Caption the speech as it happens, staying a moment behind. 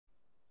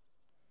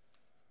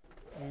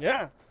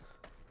Yeah.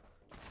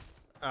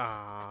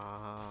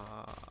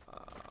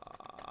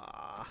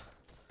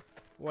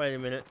 Wait a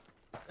minute.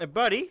 Hey,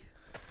 buddy.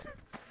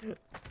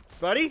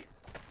 Buddy?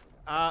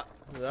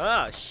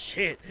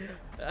 Shit.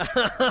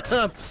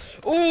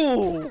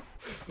 Ooh!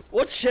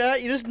 Watch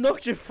out, you just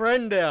knocked your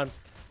friend down.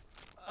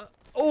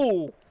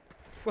 Ooh!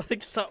 I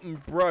think something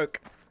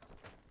broke.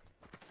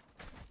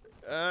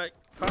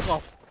 Fuck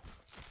off.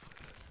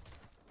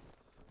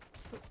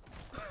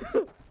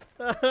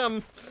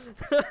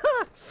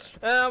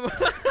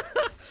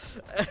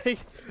 Hey,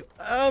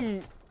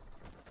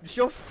 is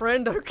your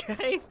friend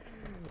okay?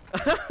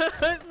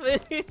 I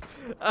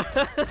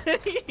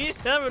think he's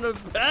having a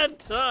bad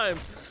time.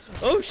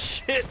 Oh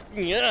shit,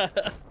 yeah.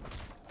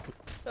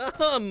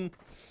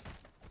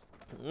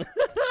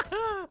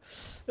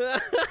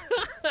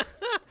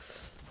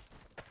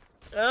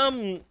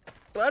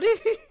 Buddy?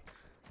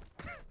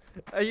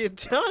 Are you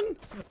done?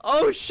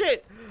 Oh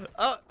shit!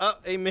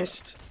 He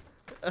missed.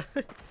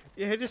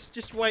 Yeah,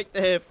 just wait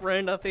there,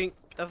 friend. I think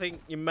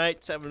your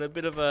mate's having a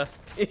bit of a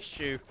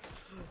issue.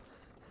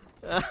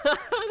 I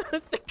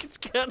don't think it's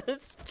gonna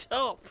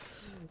stop.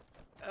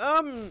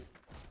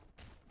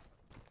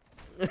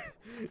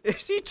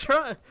 Is he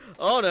trying?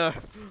 Oh no!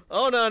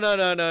 Oh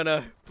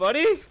no!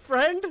 Buddy,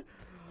 friend.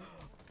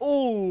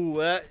 Oh,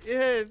 yeah,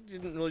 it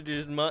didn't really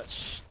do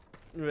much.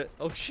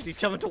 Oh shit, he's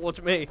coming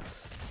towards me.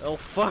 Oh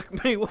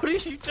fuck me! What are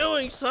you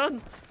doing,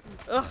 son?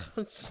 Ugh,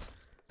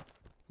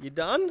 you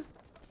done?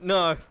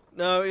 No,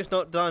 it's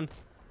not done.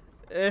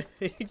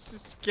 He's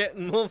just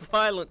getting more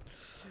violent.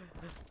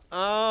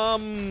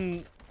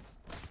 Friend,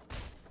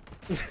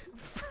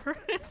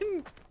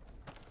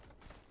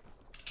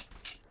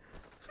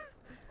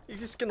 you're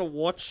just gonna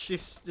watch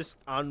this just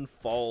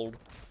unfold.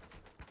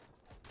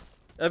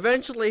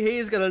 Eventually,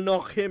 he's gonna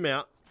knock him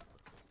out.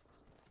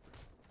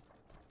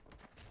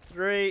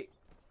 3,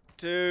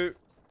 2,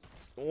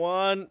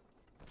 1.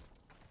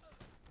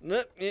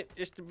 Nope, yeah,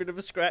 just a bit of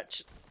a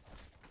scratch.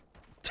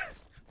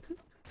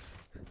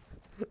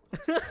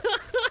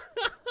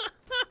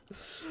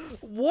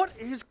 What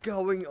is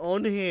going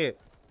on here?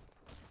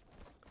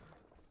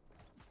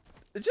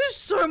 There's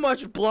just so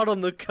much blood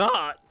on the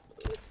cart.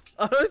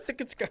 I don't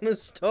think it's gonna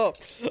stop.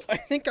 I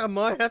think I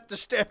might have to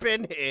step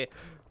in here.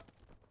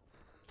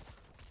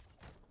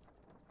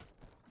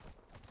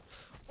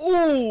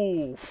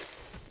 Ooh!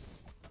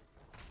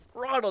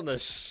 Right on the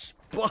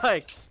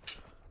spikes.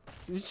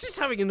 He's just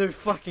having a new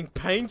fucking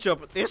paint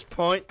job at this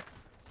point.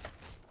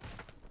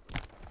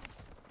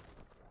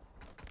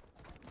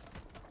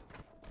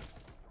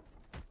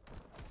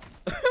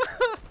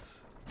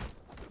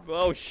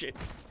 Oh shit.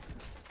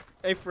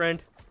 Hey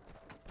friend.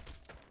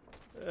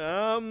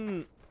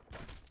 You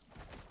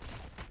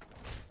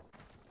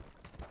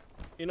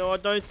know, I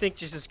don't think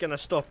this is gonna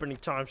stop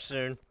anytime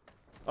soon.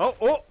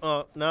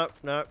 Oh, no.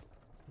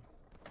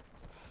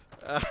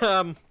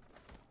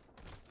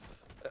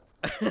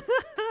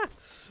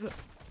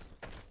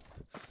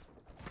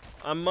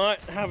 I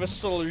might have a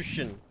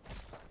solution.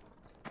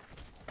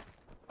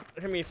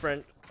 Come here,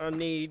 friend. I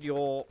need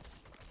your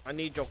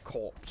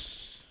corpse.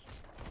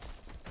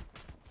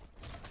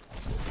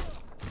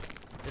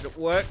 Did it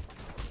work?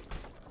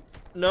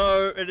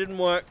 No, it didn't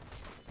work.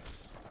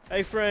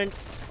 Hey, friend.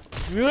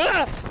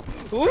 Ah!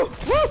 Ooh!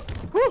 Woo!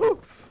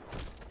 Woo!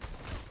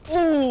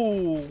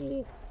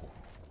 Ooh!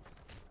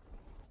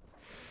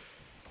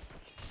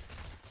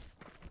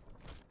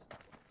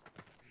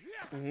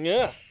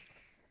 Yeah.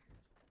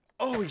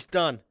 Oh, he's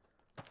done.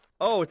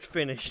 Oh, it's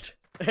finished.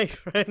 Hey,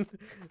 friend.